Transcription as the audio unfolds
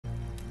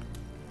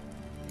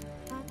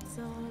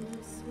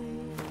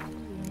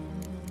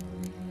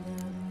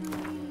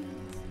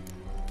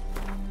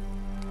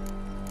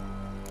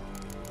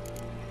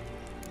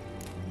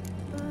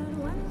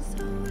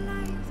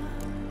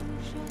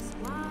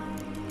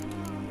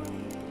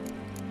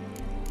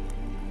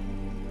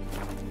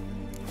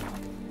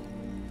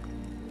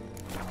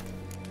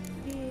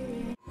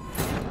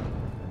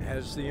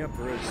the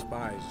Emperor's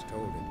spies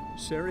told him,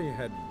 Ciri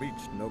had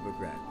reached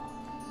Novigrad.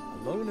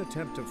 A lone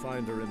attempt to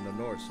find her in the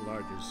North's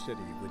largest city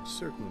would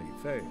certainly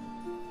fail.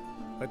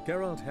 But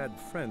Geralt had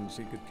friends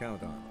he could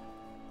count on.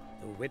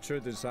 The Witcher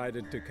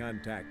decided to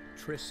contact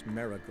Triss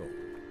Merigold.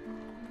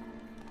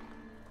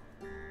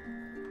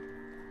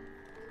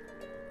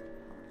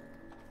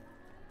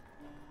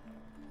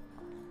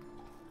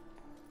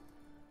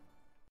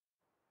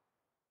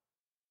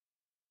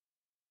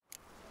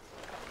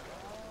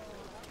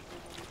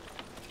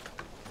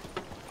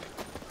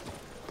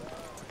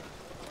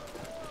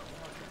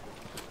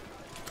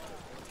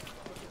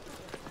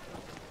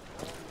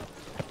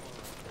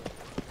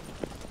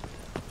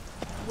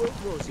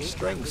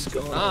 Strength's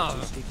gone.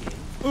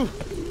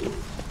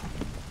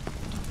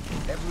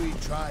 Every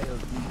trial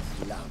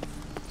needs love.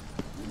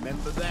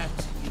 Remember that,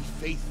 be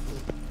faithful.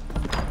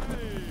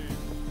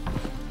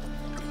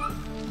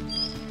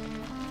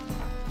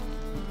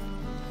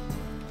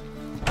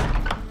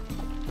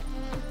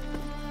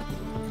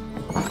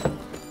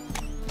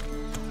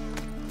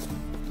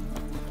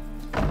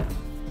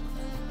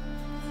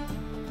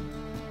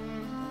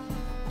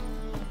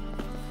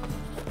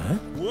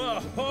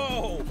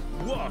 Whoa!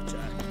 What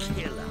a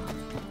killer!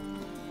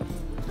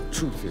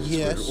 Truth is,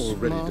 Yes, we're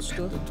already Master.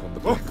 dependent on the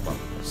Black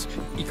Mountains,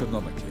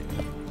 economically.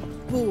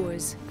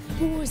 Wars.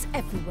 Wars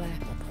everywhere.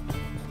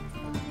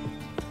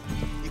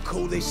 You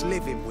call this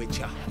living,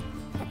 Witcher?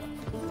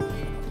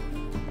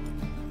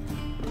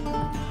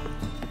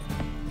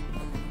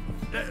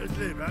 Let us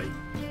live,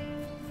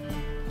 eh?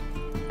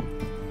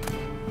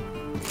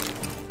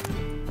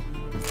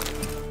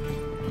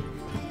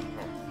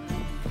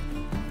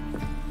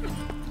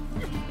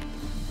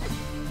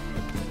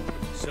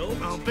 So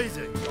I'm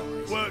busy.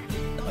 Work.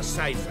 Not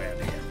safe out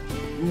here.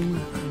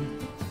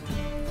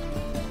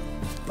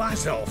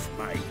 Buzz off,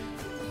 mate.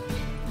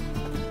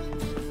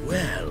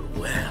 Well,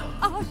 well.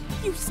 Are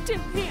you still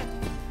here?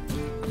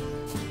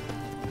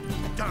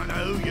 Don't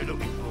know who you're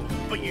looking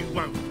for, but you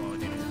won't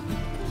find him.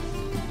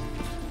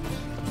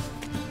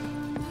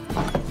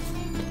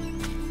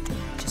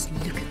 Just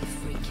look at the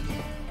freak.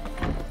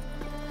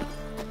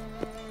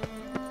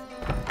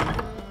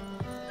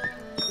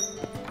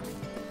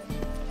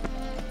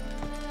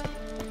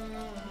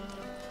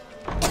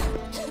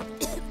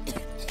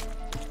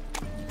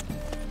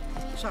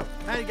 So,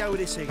 how you go with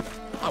this thing?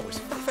 I was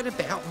faffing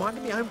about,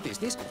 minding my own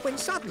business, when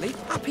suddenly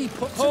up he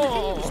pops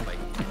Oh. and heals me.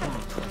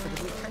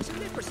 Profitably case of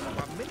leprosy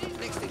 1 minute,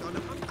 next thing I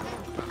know, I'm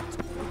bankrupt.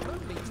 Return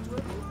leads to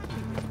a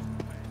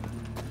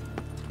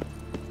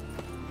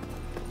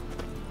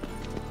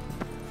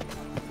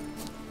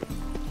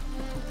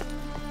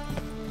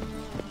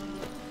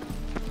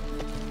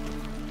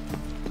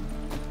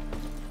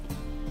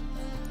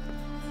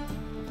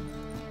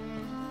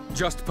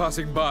Just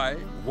passing by,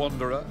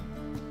 wanderer?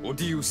 Or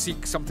do you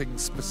seek something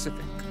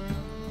specific?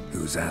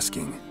 Who's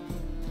asking?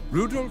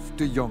 Rudolf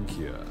de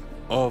Jonkier.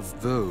 Of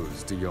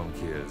those de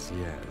Jonkiers,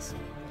 yes.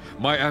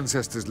 My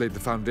ancestors laid the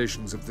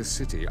foundations of this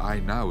city. I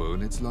now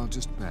own its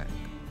largest bank.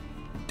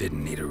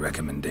 Didn't need a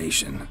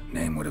recommendation.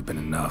 Name would have been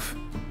enough.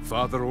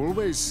 Father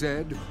always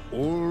said,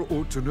 all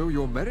ought to know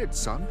your merits,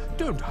 son.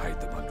 Don't hide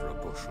them under a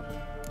bushel.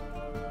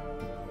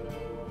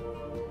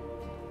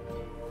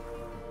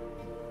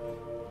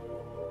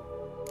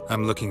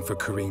 I'm looking for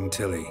Corrine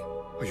Tilly.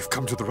 Oh, you've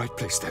come to the right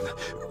place, then.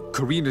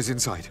 Corrine is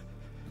inside.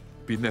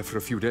 Been there for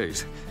a few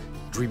days,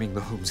 dreaming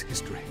the home's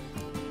history.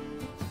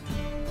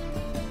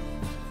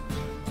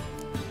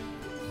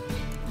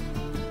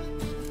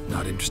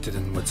 Not interested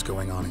in what's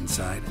going on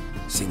inside?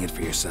 Seeing it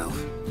for yourself.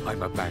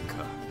 I'm a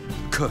banker.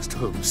 Cursed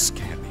homes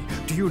scare me.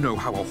 Do you know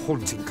how a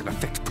haunting can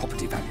affect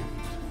property value?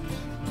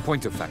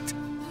 Point of fact,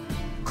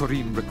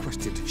 Corrine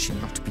requested she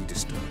not be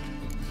disturbed.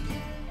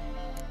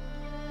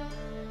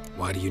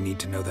 Why do you need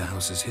to know the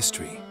house's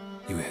history?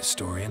 You a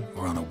historian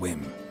or on a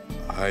whim?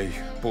 I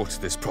bought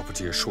this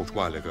property a short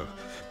while ago.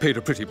 Paid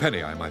a pretty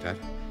penny, I might add.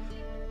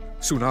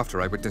 Soon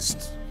after, I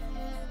witnessed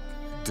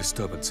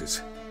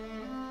disturbances.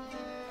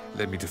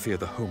 Led me to fear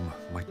the home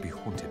might be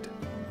haunted.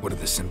 What are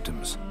the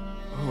symptoms?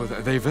 Oh,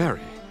 they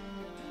vary.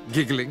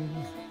 Giggling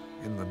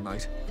in the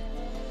night,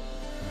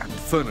 and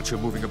furniture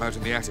moving about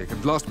in the attic,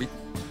 and last week...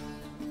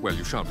 Well,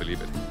 you shan't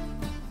believe it.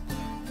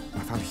 I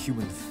found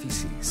human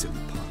feces in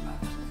the parlor.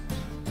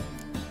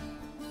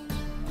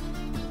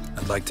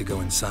 I'd like to go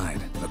inside,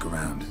 look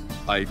around.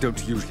 I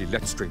don't usually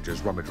let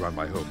strangers rummage around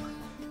my home.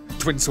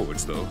 Twin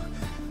swords, though.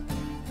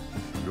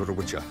 You're a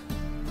witcher.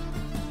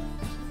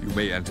 You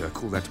may enter,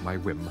 call that my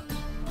whim.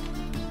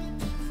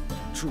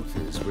 Truth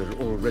is, we're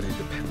already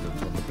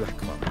dependent on the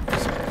Black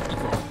Mountains.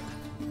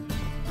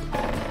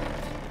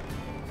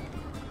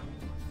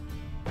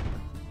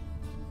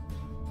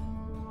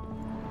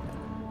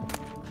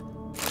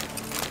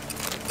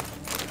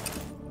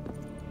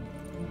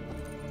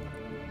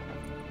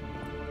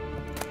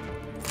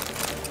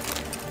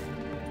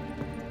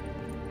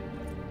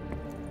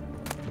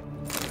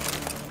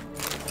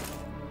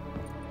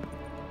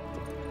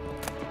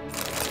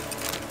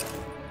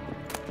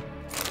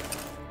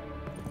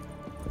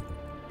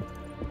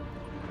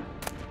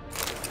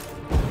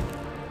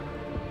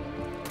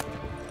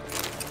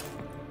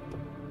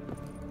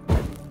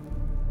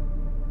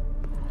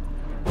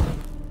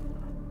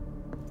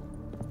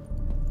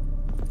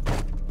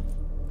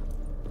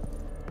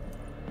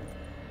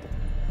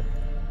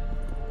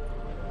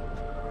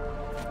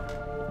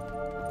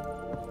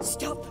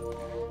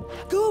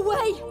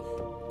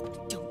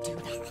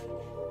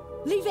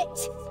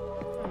 it!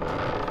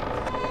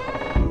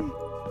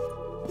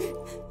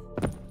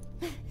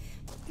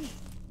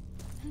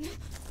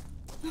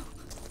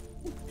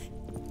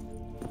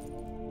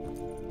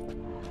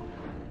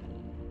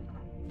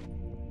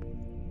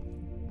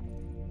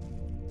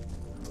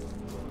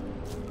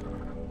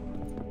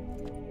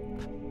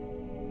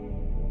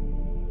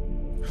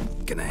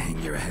 Gonna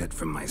hang your head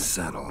from my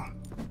saddle.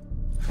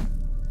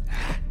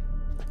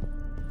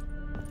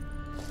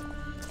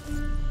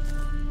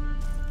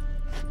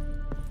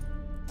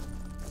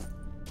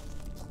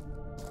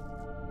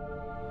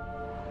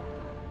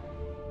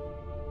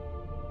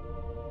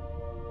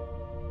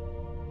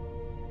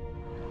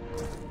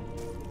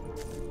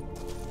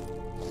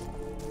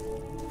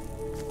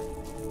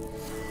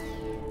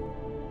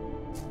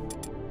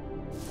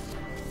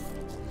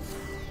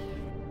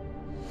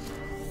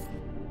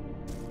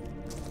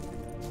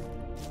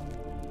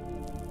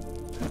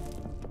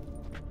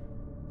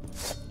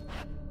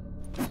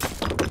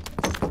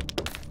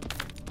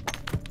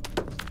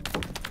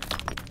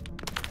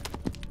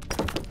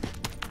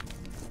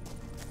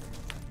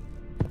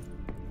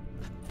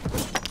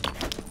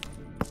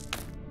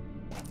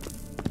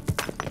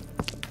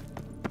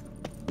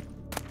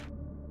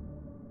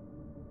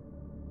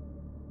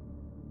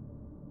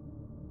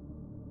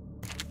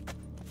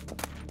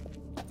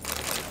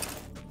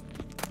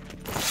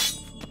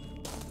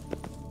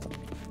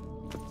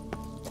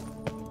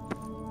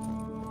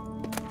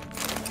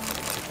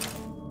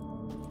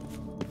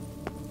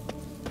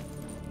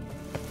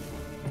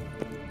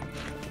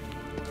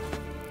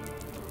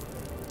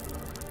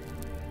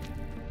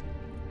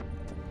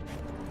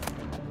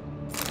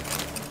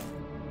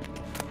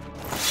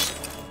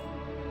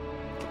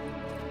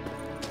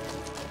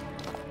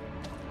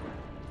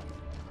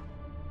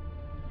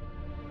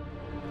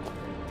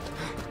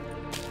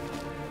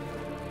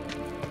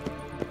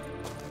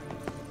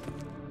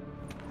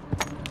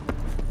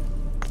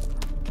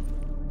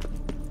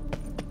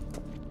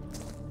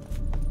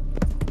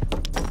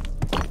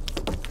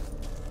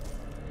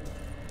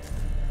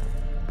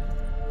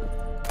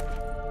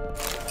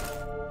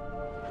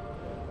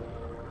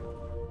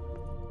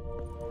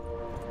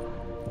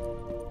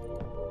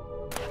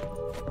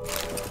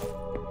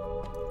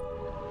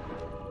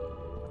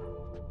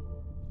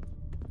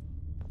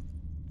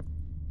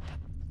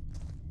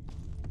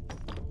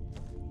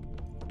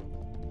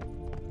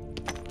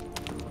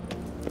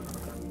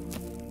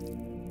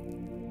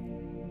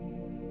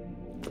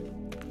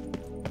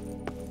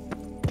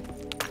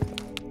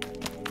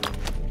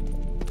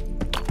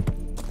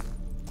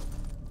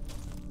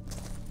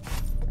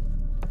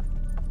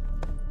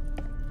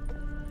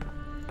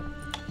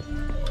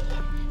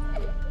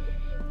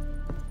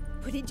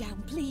 Put it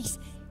down, please.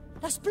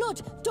 That's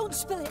blood. Don't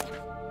spill it.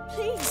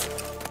 Please.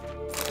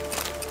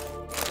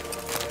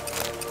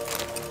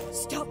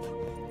 Stop.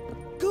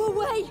 Go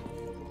away.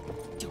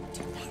 Don't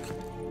do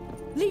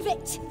that. Leave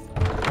it.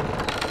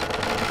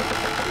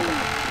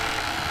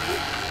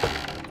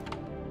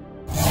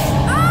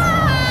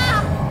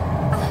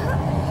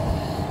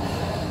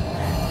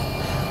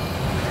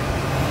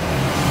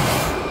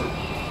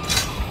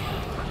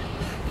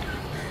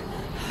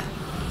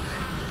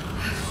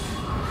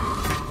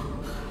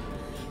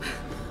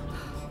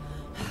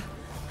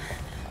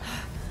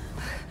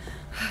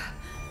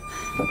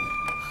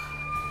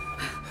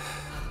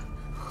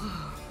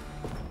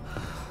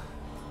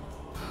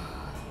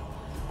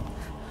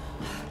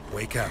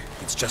 Wake up.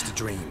 It's just a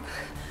dream.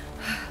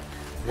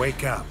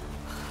 Wake up.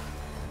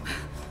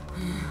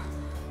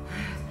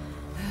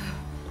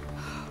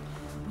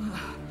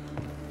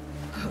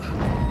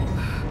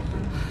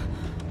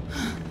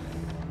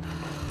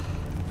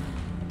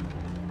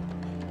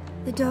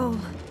 The doll.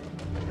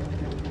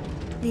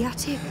 The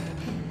attic.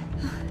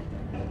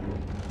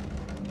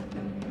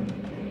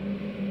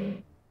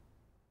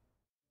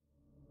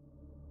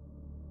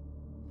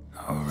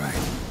 All right.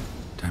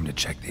 Time to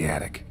check the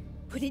attic.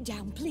 Put it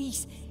down,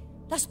 please.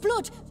 That's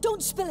blood.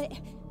 Don't spill it.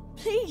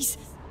 Please.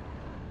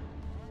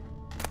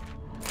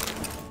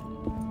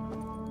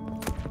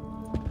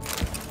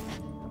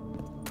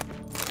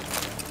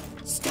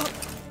 Stop.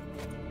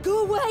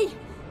 Go away.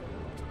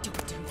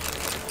 Don't do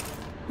that.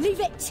 Leave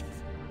it.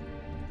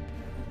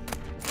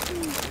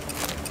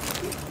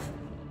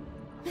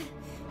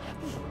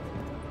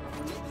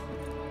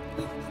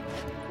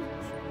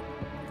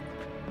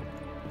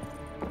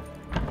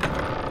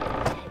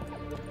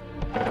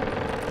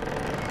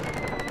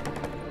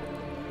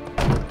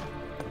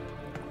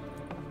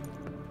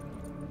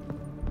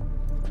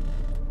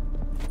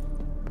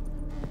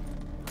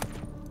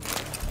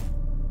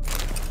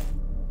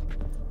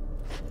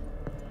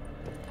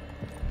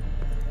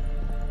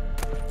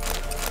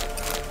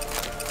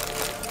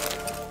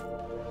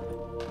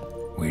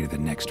 Way to the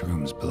next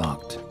room's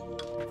blocked.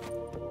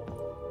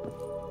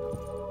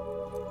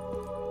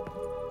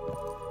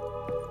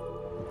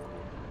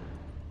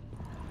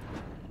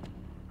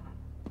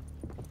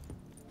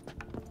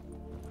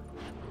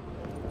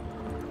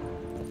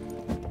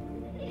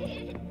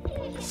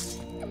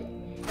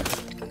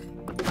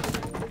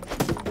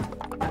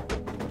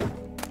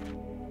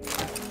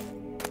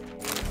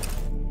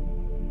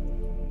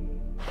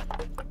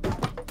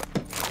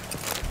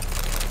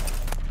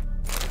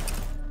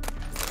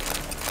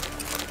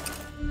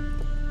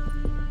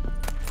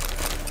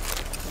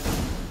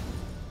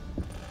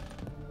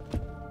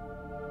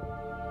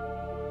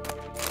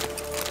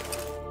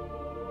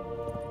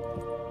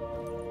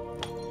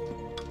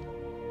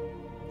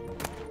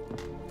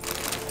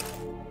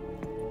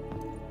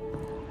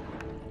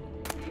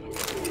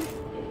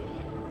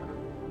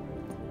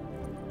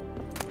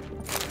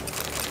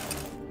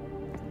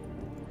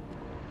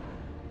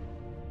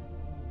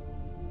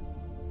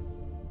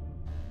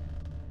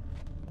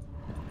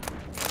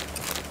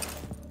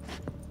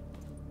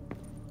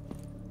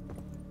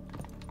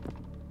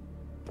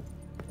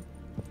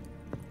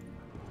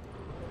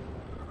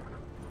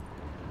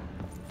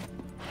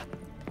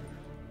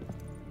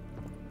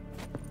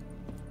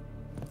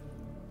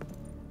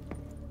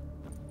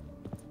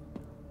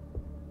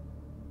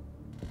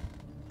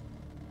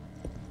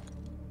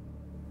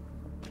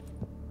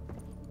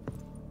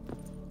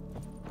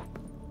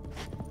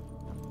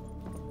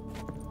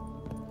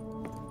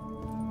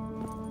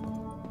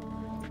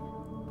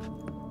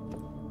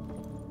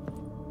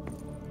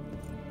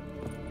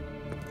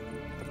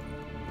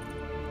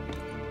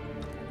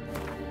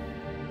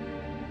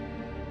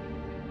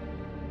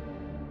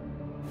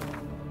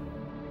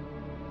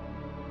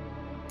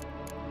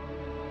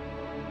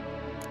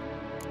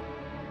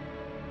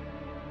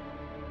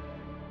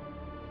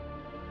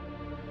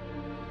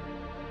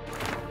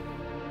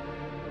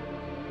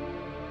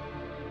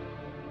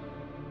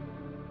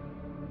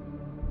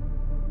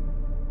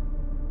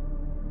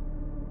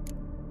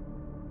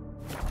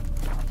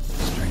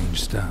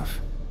 Stuff.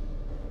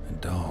 A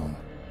doll.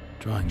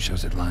 Drawing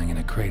shows it lying in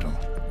a cradle.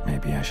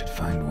 Maybe I should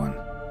find one.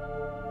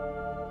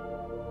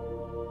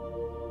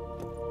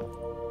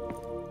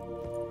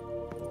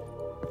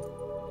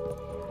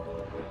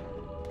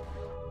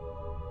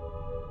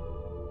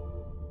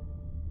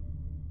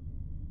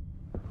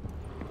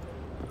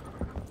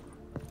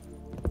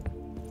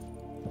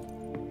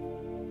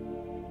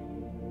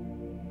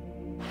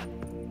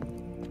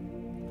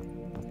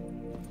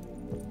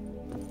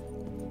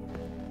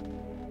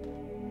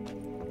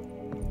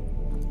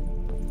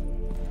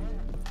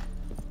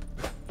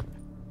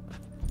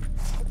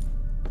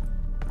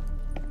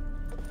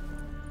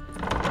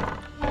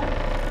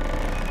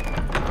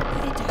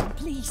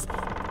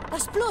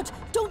 That's blood!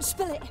 Don't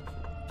spill it!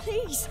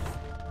 Please!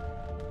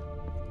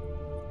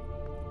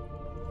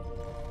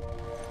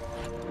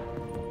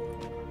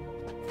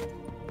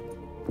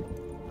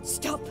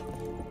 Stop!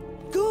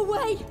 Go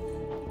away!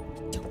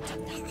 Don't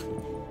do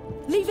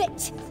that! Leave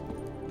it!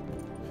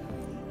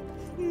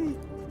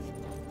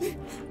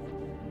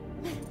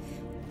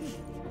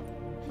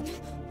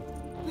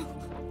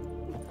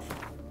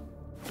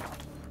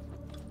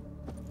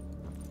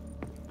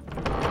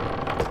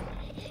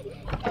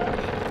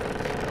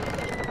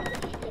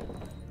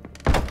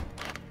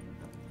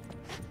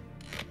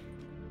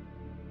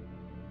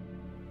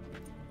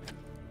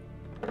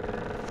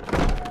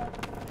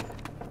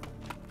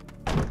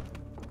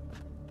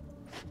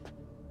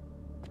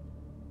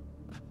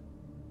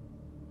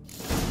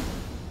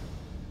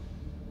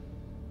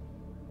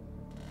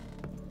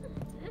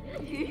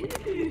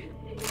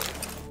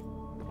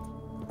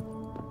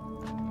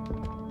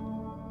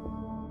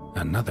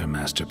 Another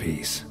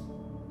masterpiece.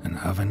 An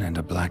oven and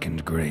a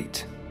blackened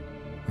grate.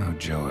 Oh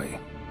joy.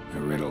 A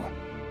riddle.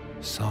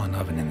 Saw an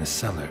oven in the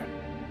cellar.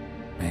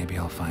 Maybe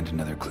I'll find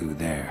another clue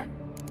there.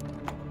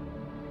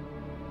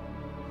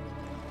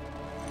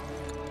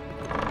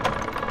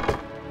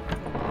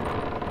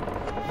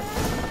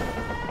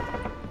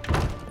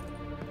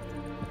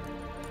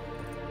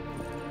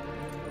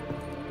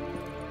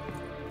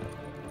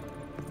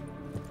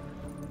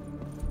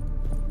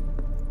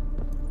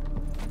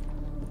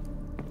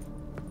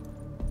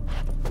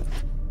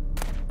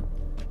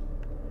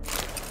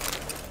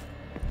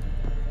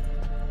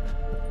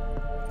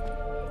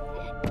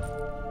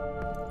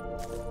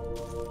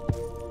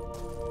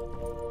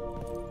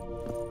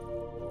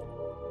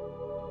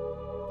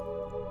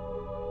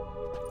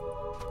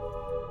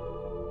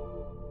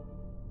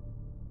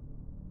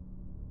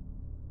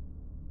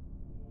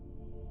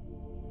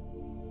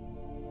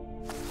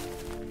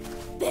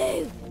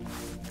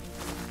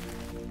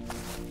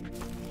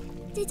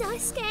 Did I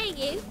scare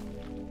you?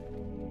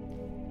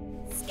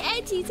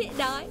 Scared you, didn't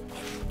I?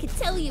 Could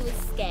tell you was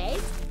scared.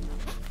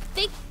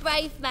 Big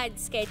brave man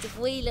scared of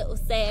wee little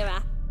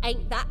Sarah.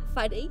 Ain't that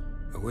funny?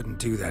 I wouldn't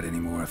do that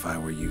anymore if I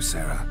were you,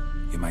 Sarah.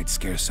 You might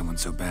scare someone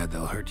so bad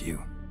they'll hurt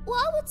you.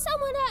 Why would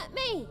someone hurt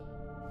me?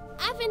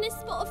 Having a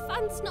spot of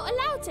fun's not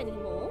allowed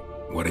anymore.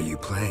 What are you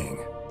playing?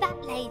 That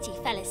lady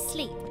fell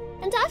asleep,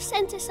 and I've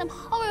sent her some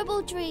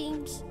horrible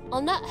dreams.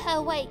 I'll not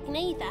her wake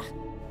neither.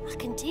 I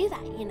can do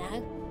that, you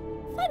know.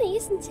 Funny,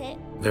 isn't it?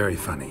 Very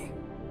funny.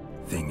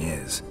 Thing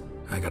is,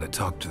 I gotta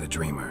talk to the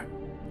dreamer,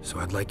 so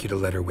I'd like you to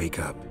let her wake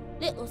up.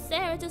 Little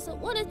Sarah doesn't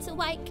want her to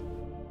wake.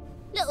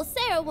 Little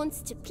Sarah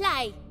wants to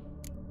play.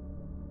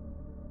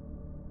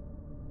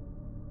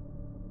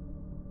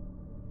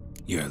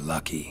 You're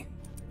lucky.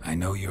 I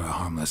know you're a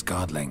harmless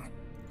godling,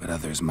 but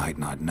others might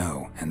not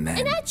know, and then...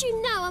 And how'd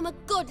you know I'm a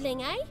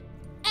godling, eh?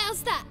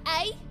 How's that,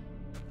 eh?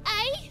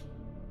 Eh?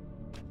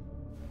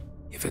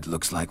 If it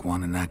looks like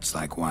one and acts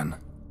like one,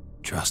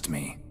 trust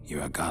me,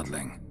 you're a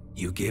godling.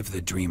 You give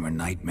the dreamer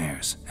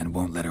nightmares and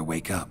won't let her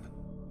wake up.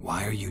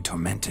 Why are you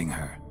tormenting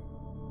her?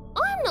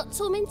 I'm not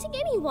tormenting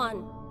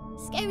anyone.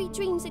 Scary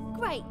dreams are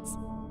great.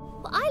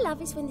 What I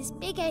love is when this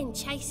big hen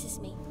chases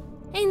me.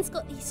 Hen's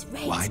got these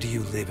red... Why do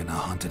you live in a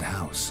haunted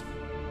house?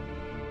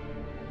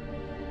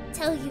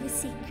 Tell you a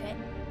secret.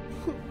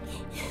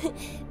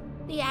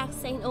 The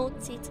house ain't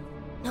haunted.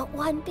 Not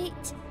one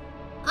bit.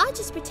 I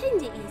just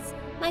pretend it is.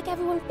 Make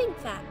everyone think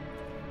that.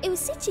 It was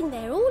sitting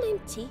there all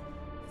empty,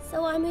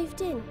 so I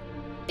moved in.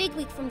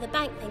 Bigwig from the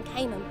bank then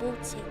came and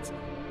bought it.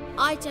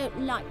 I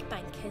don't like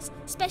bankers,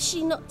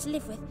 especially not to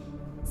live with,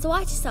 so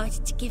I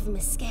decided to give him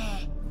a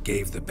scare.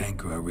 Gave the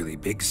banker a really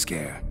big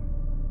scare.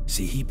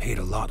 See, he paid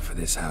a lot for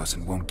this house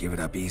and won't give it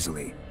up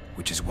easily,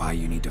 which is why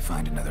you need to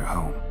find another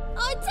home.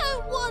 I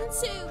don't want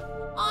to!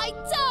 I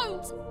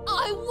don't!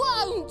 I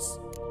won't!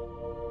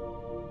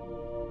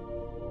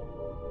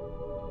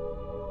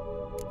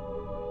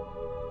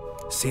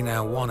 See,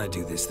 now I want to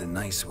do this the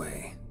nice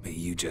way, but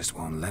you just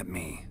won't let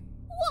me.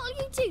 What'll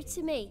you do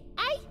to me,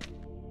 eh?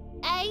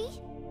 Eh?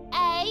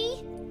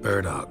 Eh?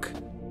 Burdock.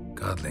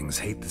 Godlings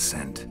hate the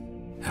scent.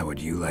 How would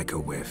you like a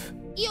whiff?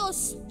 You're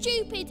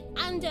stupid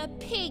and a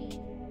pig.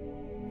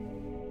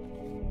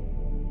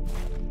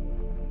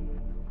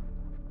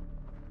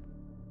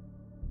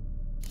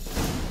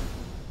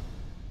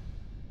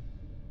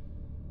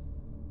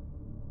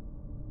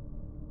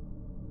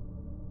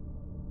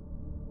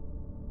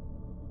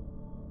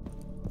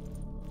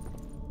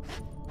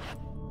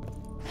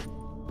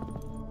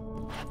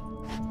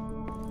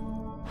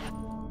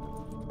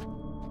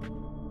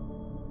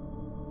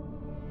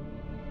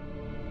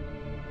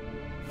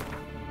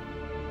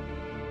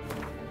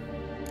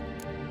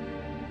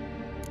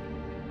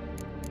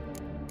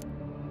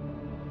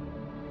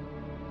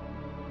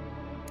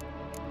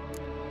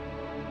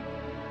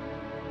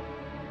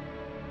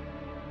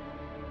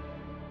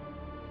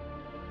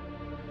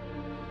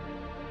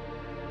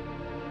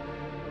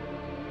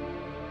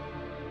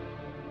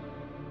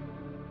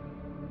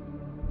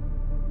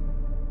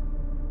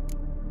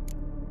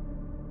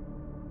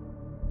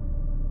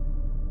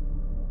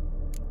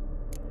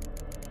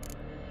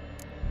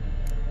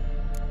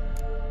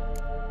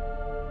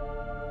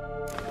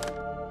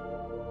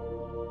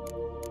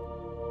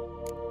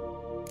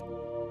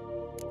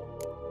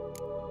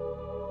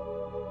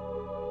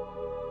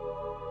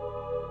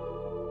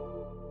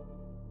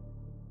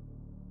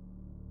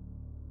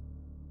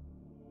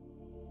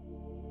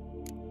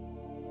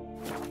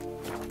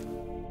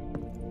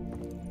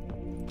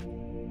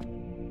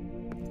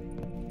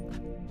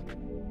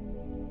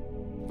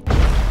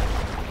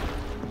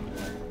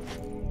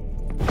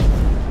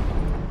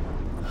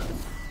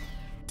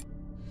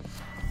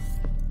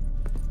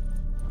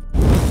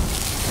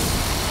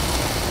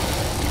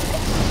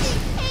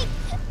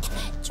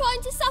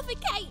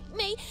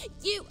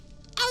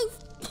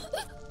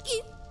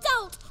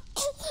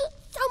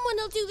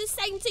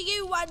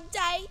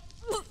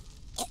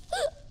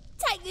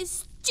 Take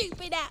this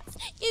stupid axe,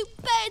 you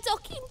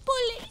bird-docking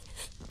bully!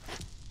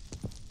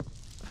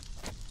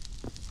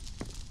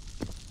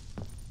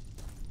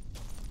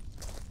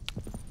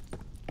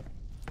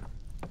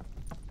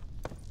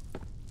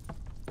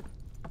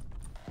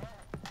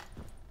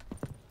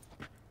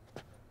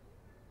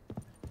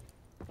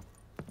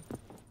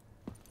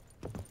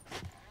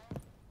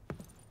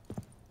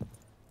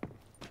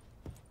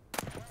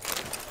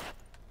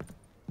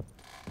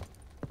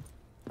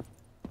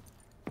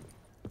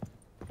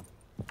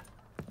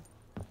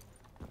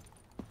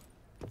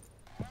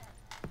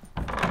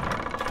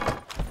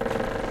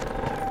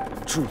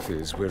 Truth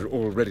is, we're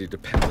already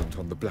dependent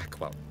on the black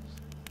ones,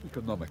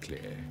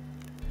 economically.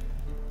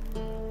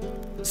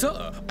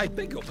 Sir, I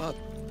beg your pardon.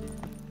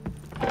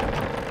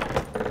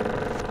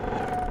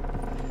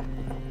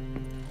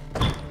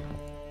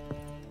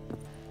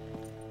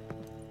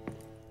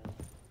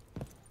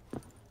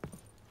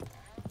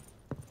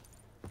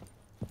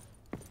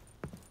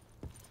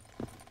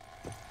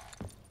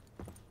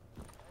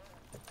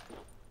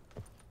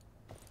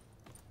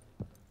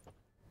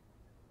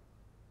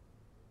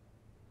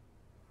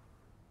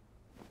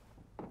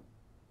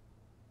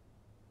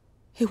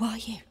 Who are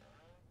you?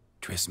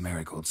 Triss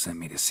Marigold sent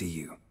me to see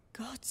you.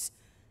 Gods.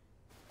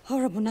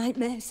 Horrible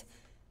nightmares.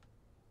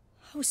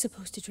 I was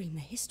supposed to dream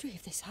the history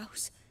of this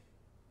house.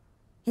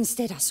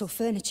 Instead, I saw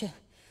furniture.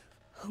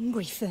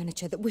 Hungry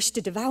furniture that wished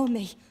to devour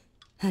me.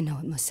 I know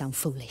it must sound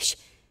foolish,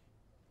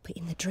 but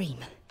in the dream,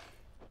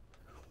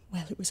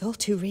 well, it was all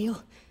too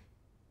real.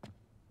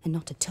 And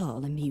not at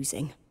all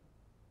amusing.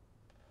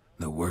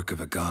 The work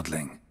of a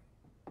godling.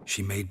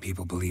 She made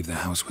people believe the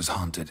house was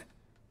haunted.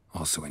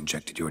 Also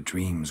injected your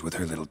dreams with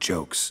her little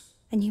jokes.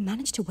 And you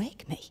managed to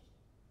wake me.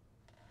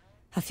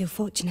 I feel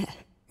fortunate.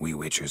 We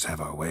Witchers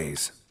have our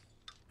ways.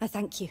 I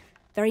thank you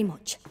very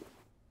much.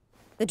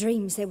 The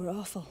dreams, they were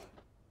awful.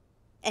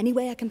 Any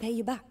way I can pay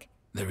you back?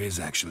 There is,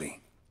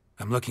 actually.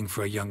 I'm looking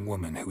for a young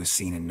woman who was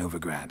seen in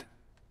Novigrad.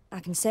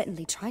 I can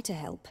certainly try to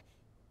help,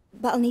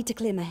 but I'll need to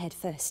clear my head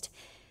first.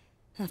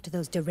 After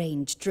those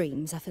deranged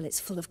dreams, I feel it's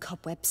full of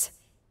cobwebs.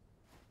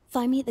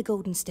 Find me at the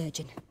Golden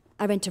Sturgeon.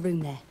 I rent a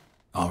room there.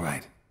 All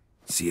right.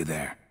 See you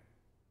there.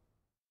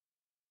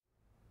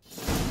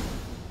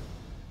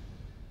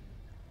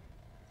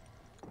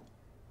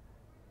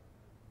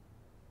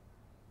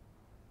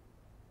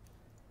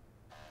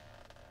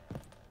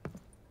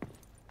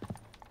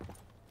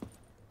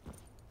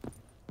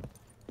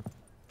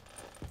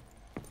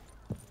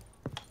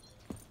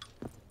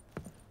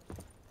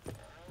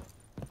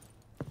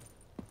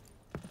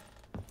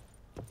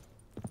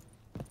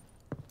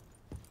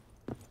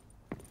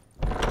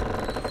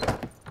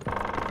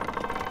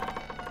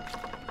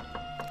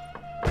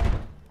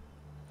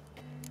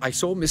 I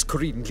saw Miss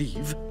Corinne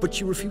leave, but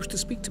she refused to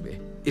speak to me.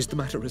 Is the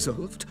matter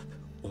resolved?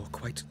 Or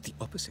quite the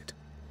opposite?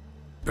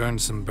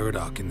 Burned some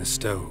burdock in the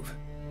stove.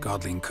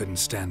 Godling couldn't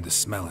stand the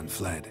smell and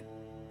fled.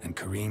 And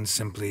Corinne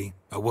simply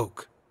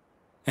awoke.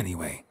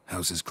 Anyway,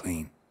 house is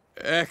clean.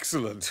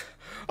 Excellent.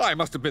 I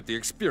must admit the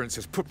experience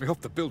has put me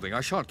off the building.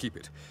 I shan't keep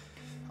it.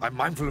 I'm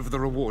mindful of the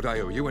reward I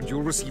owe you, and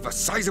you'll receive a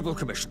sizable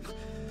commission.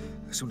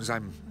 As soon as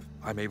I'm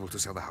able to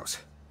sell the house.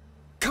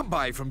 Come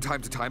by from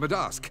time to time and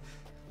ask.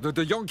 The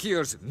de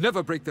Jonkiers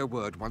never break their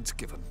word once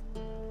given.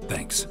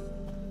 Thanks.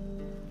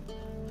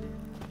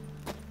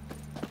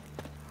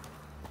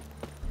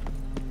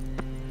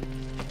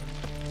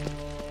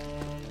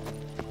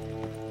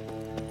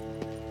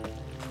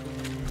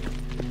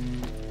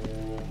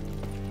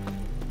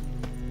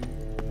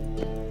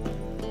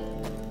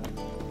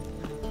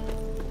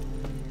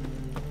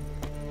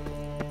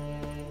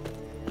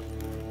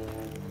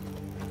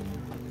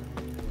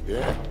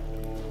 Yeah.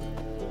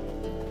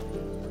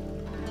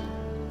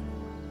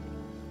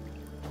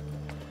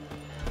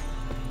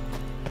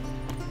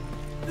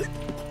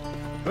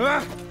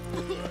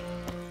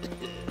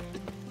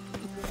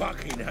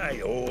 Fucking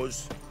hey,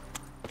 Oz.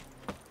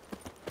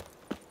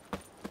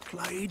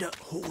 Played at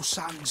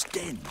Horsan's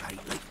Den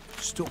lately.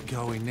 Stopped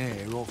going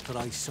there after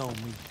they sold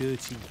me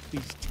dirty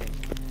BizTech.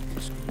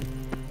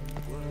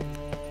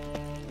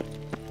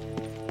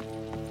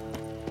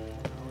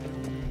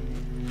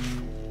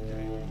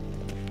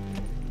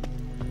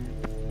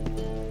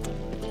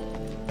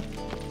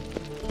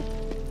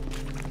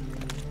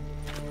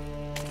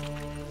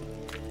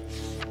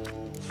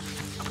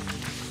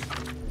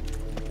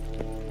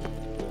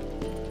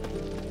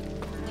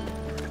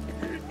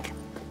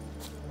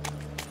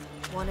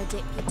 Wanna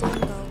dip your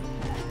dingle?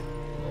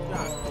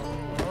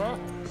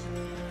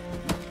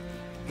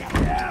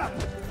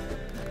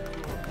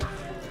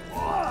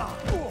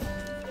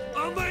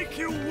 I'll make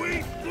you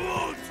weep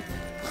blood!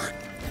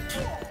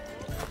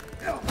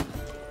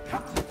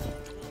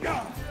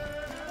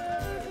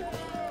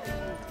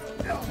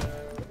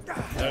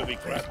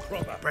 Novigrad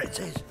proper. Brett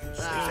says.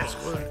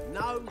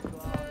 No.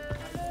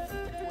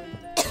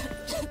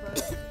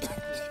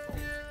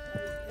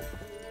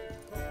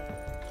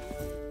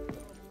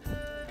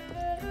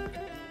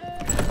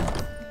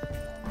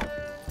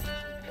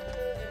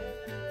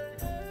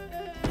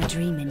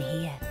 Dreaming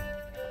here.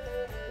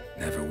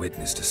 Never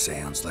witnessed a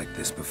seance like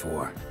this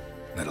before,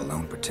 let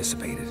alone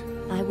participated.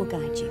 I will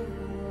guide you.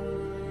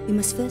 You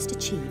must first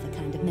achieve a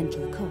kind of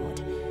mental accord.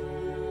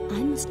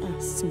 I must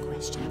ask some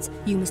questions.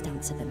 You must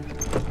answer them.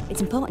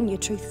 It's important you're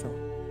truthful.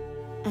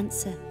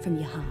 Answer from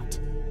your heart.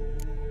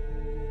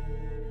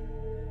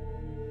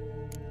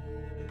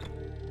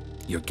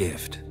 Your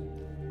gift.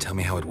 Tell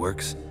me how it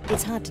works.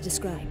 It's hard to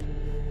describe.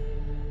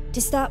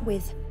 To start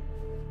with,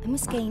 I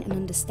must gain an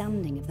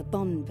understanding of the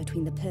bond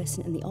between the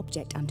person and the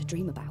object I'm to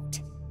dream about.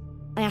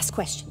 I ask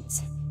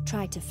questions,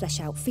 try to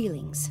flesh out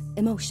feelings,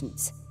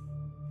 emotions.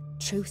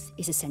 Truth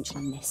is essential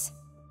in this.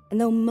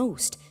 And though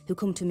most who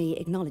come to me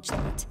acknowledge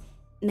that,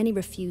 many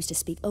refuse to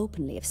speak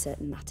openly of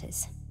certain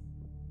matters.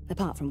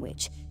 Apart from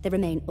which, they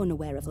remain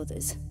unaware of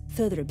others,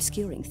 further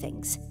obscuring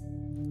things.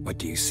 What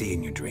do you see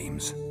in your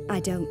dreams? I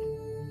don't.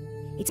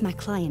 It's my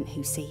client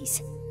who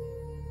sees.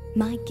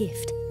 My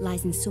gift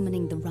lies in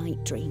summoning the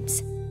right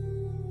dreams.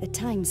 At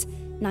times,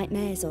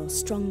 nightmares or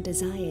strong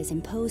desires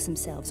impose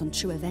themselves on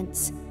true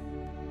events.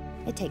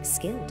 It takes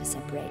skill to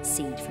separate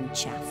seed from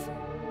chaff.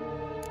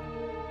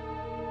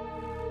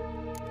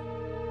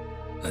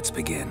 Let's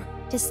begin.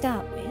 To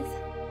start with,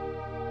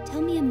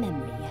 tell me a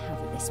memory you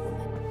have of this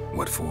woman.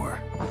 What for?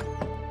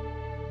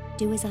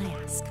 Do as I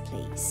ask,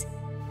 please.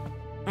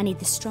 I need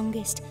the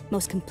strongest,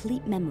 most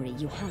complete memory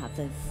you have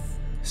of...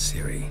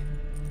 Siri.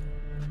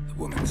 The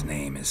woman's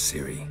name is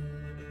Siri.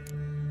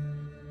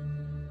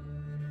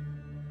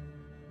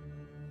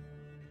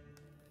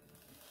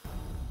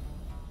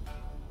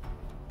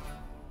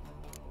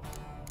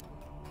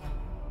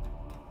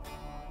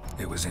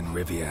 It was in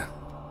Rivia.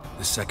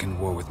 The second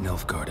war with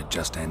Nilfgaard had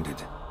just ended.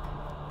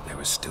 There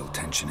was still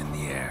tension in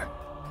the air.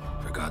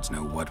 For gods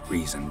know what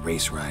reason,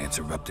 race riots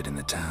erupted in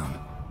the town.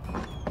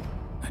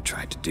 I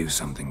tried to do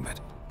something, but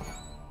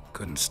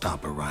couldn't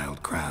stop a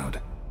riled crowd.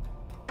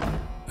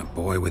 A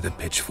boy with a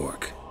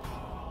pitchfork.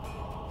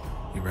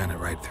 He ran it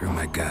right through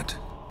my gut.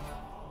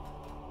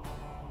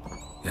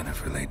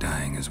 Yennefer lay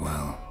dying as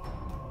well.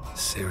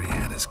 Ciri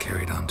had us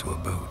carried onto a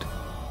boat.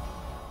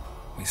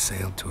 We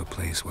sailed to a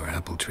place where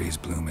apple trees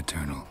bloom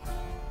eternal.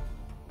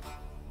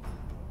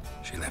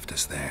 She left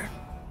us there.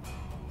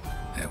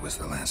 That was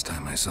the last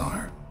time I saw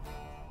her.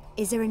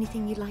 Is there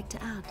anything you'd like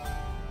to add?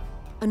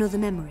 Another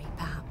memory,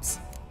 perhaps?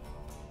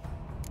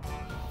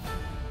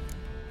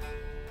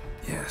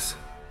 Yes,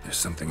 there's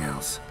something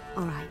else.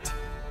 All right.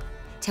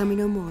 Tell me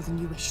no more than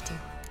you wish to.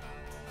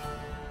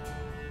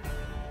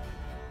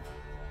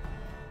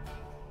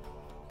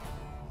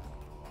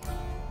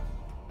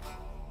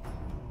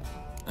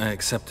 I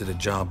accepted a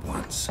job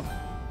once.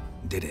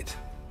 Did it.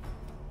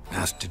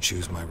 Asked to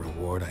choose my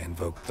reward, I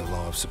invoked the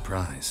law of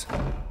surprise.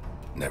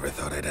 Never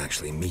thought I'd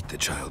actually meet the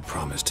child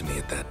promised to me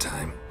at that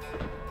time.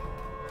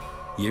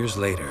 Years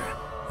later,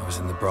 I was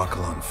in the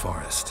Broccolon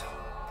forest.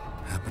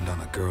 Happened on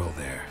a girl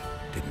there.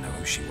 Didn't know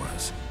who she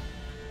was.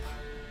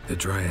 The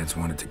Dryads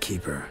wanted to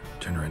keep her,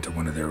 turn her into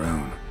one of their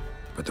own.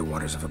 But the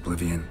Waters of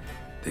Oblivion,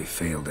 they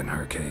failed in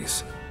her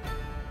case.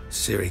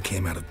 Ciri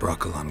came out of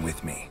Broccolon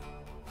with me.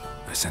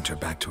 I sent her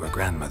back to her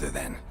grandmother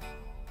then.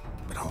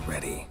 But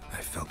already, I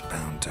felt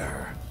bound to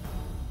her.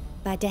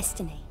 By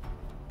destiny?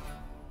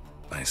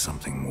 By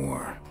something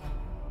more.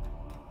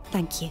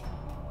 Thank you.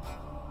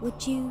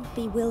 Would you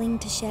be willing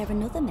to share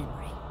another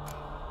memory?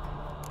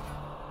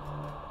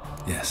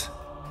 Yes.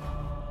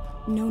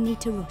 No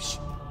need to rush.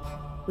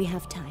 We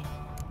have time.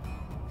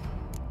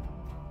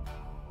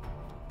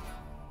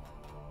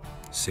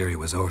 Ciri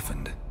was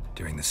orphaned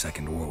during the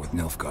Second War with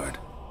Nilfgaard.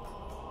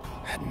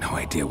 Had no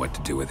idea what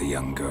to do with a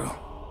young girl.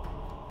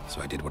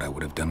 So I did what I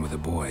would have done with a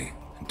boy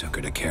and took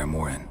her to Kaer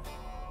Morhen.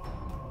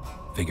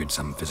 Figured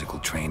some physical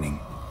training,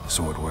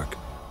 sword work,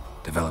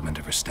 development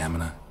of her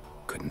stamina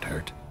couldn't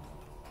hurt.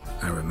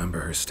 I remember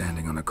her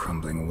standing on a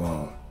crumbling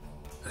wall.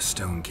 A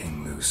stone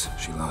came loose,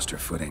 she lost her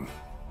footing.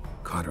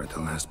 Caught her at the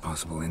last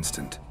possible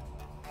instant.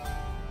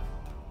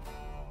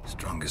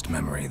 Strongest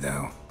memory,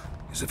 though,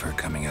 is of her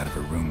coming out of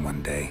her room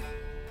one day,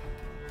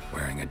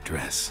 wearing a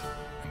dress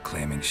and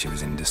claiming she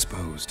was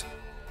indisposed.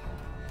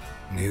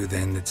 Knew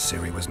then that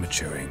Ciri was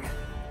maturing.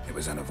 It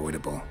was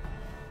unavoidable.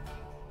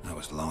 I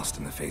was lost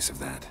in the face of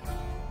that.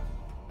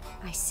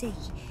 I see.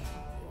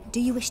 Do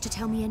you wish to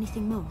tell me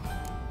anything more?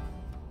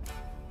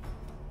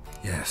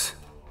 Yes,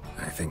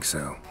 I think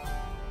so.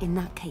 In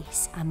that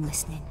case, I'm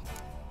listening.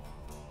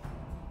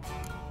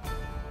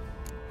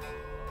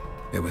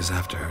 It was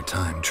after her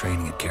time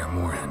training at Kaer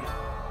Morhen.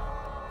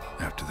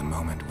 After the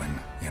moment when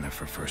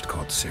Yennefer first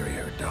called Ciri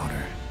her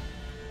daughter.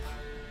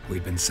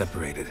 We'd been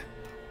separated.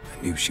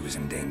 I knew she was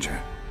in danger.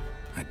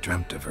 I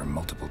dreamt of her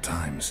multiple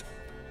times.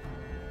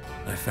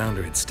 I found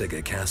her at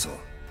Stygga Castle.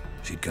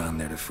 She'd gone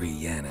there to free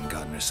Yen and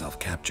gotten herself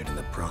captured in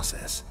the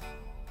process.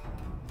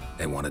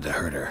 They wanted to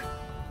hurt her.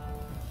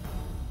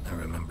 I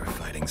remember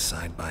fighting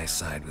side by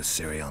side with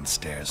Ciri on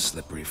stairs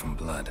slippery from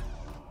blood.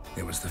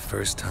 It was the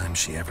first time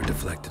she ever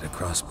deflected a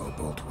crossbow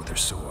bolt with her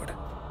sword.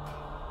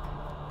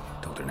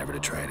 Told her never to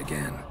try it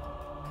again.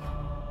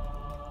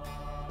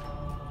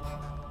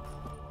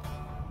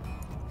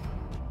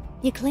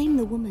 You claim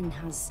the woman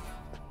has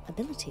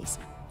abilities.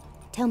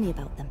 Tell me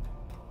about them.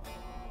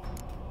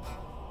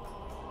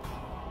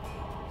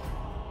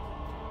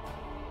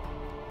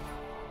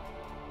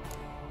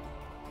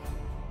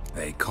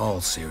 They call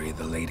Ciri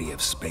the Lady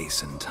of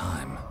Space and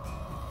Time.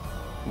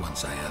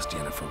 Once I asked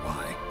Yennefer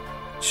why.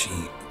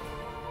 She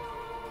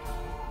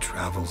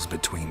travels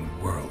between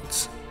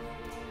worlds.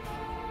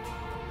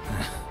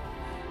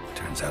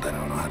 Turns out I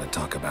don't know how to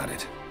talk about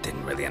it.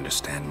 Didn't really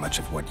understand much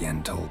of what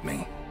Yen told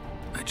me.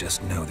 I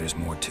just know there's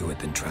more to it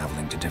than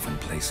traveling to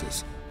different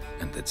places,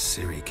 and that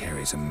Ciri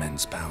carries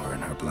immense power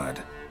in her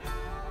blood.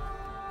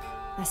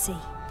 I see.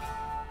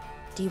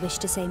 Do you wish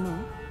to say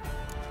more?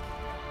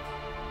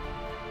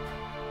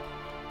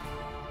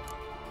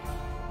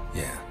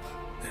 Yeah,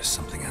 there's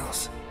something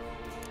else.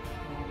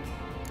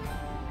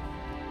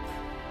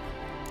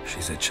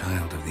 She's a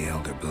child of the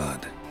Elder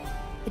Blood.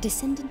 A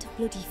descendant of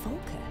bloody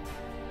Falker.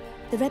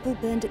 The rebel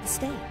burned at the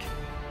stake.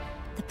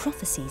 The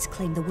prophecies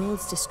claim the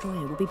world's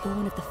destroyer will be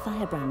born of the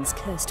Firebrand's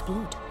cursed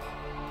blood.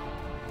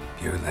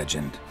 Pure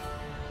legend.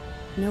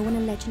 Know when a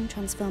legend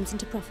transforms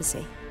into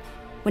prophecy?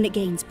 When it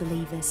gains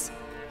believers.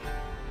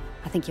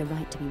 I think you're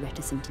right to be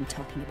reticent in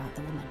talking about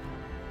the woman.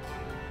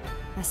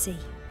 I see.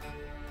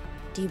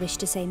 Do you wish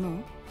to say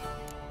more?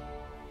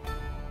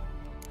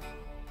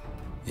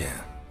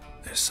 Yeah,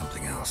 there's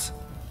something else.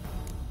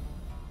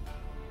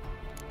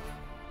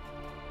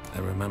 I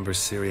remember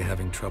Ciri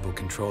having trouble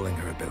controlling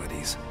her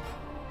abilities.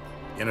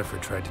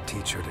 Yennefer tried to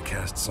teach her to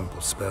cast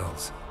simple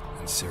spells,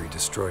 and Ciri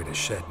destroyed a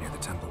shed near the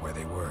temple where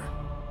they were.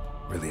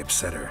 Really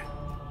upset her,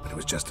 but it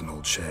was just an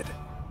old shed.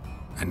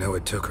 I know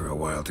it took her a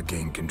while to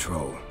gain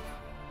control,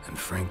 and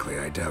frankly,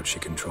 I doubt she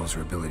controls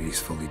her abilities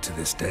fully to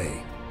this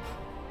day.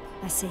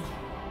 I see.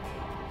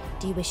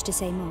 Do you wish to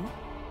say more?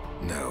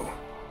 No.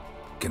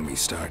 Can we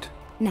start?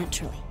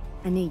 Naturally.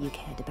 I knew you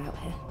cared about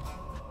her.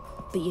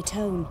 But your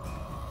tone,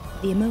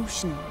 the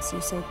emotions you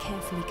so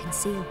carefully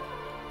conceal.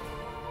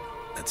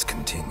 Let's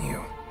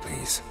continue,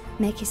 please.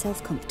 Make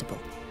yourself comfortable.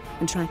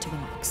 and try to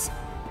relax.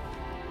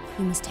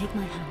 You must take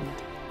my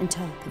hand and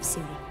talk of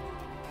Ciri.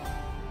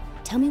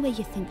 Tell me where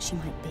you think she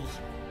might be.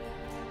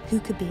 Who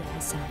could be at her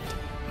side?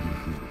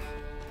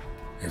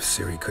 If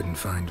Ciri couldn't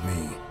find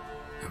me,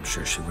 I'm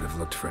sure she would have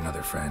looked for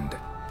another friend.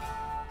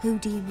 Who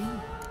do you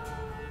mean?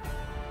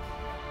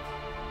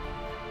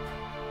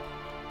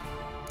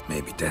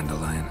 Maybe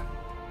Dandelion.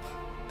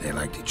 They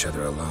liked each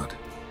other a lot.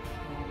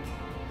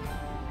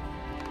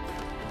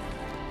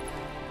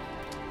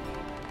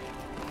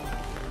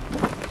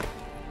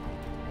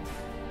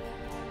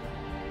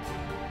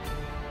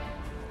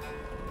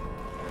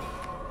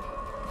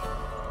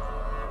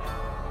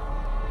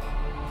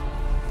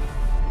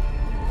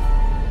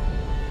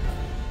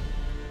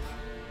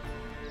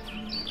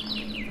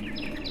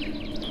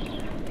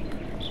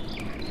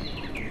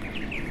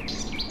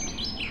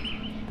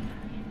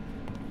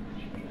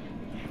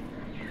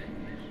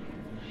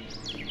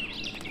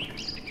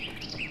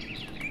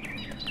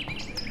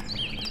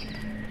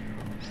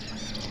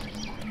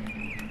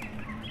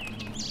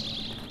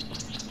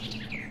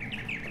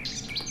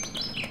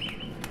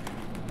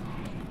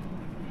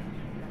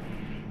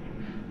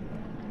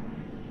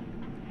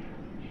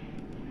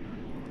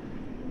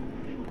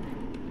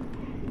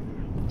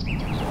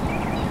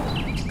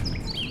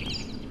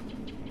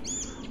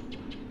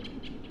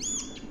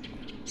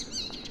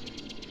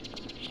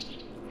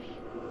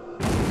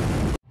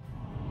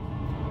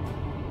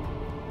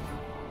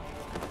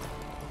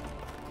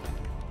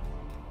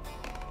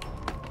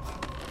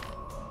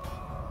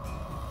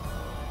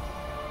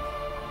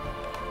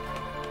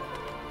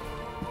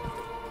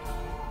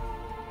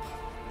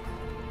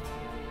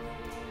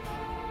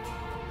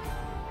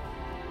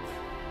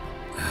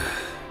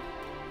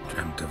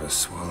 Dreamt of a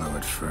swallow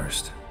at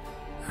first.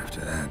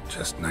 After that,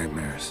 just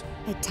nightmares.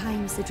 At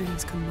times, the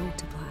dreams can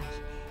multiply.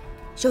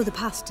 Show the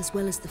past as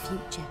well as the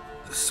future.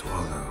 The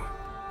swallow.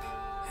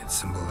 It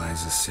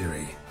symbolizes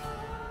Ciri.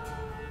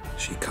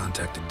 She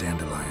contacted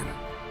Dandelion.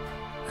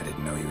 I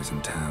didn't know he was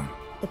in town.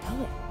 The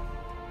poet.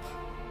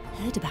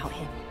 Heard about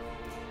him.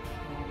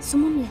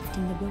 Someone left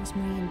him the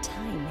rosemary and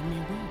thyme in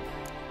their will.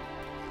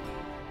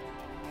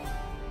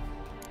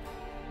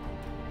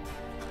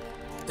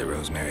 The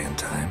rosemary and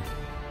thyme?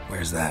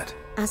 Where's that?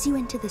 As you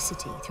enter the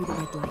city through the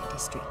red light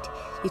district,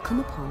 you come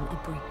upon a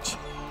bridge.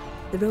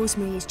 The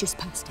rosemary is just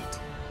past it.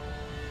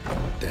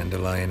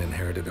 Dandelion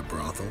inherited a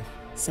brothel?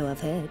 So I've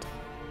heard.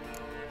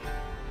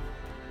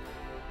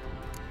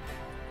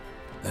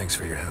 Thanks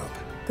for your help.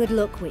 Good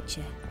luck,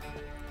 Witcher.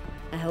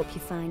 I hope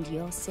you find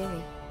your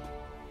Ciri.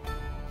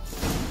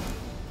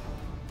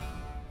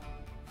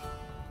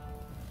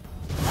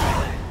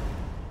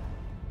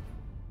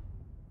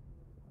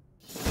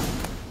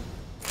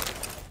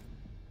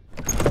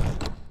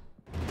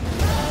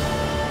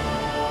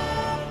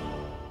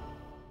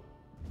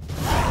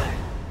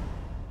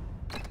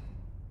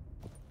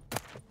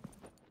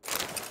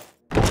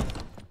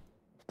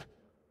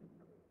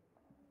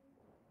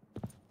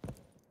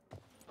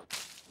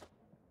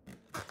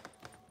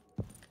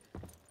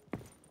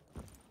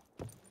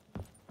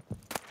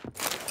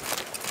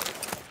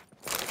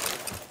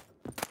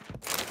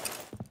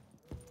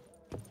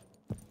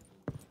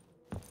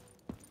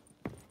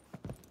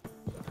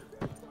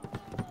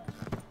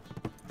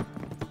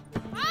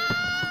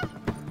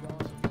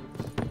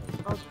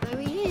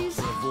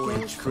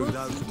 Through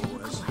those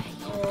waters.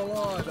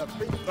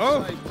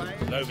 Oh,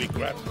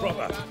 Novigrad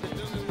proper.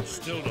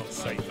 Still not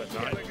safe at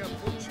night.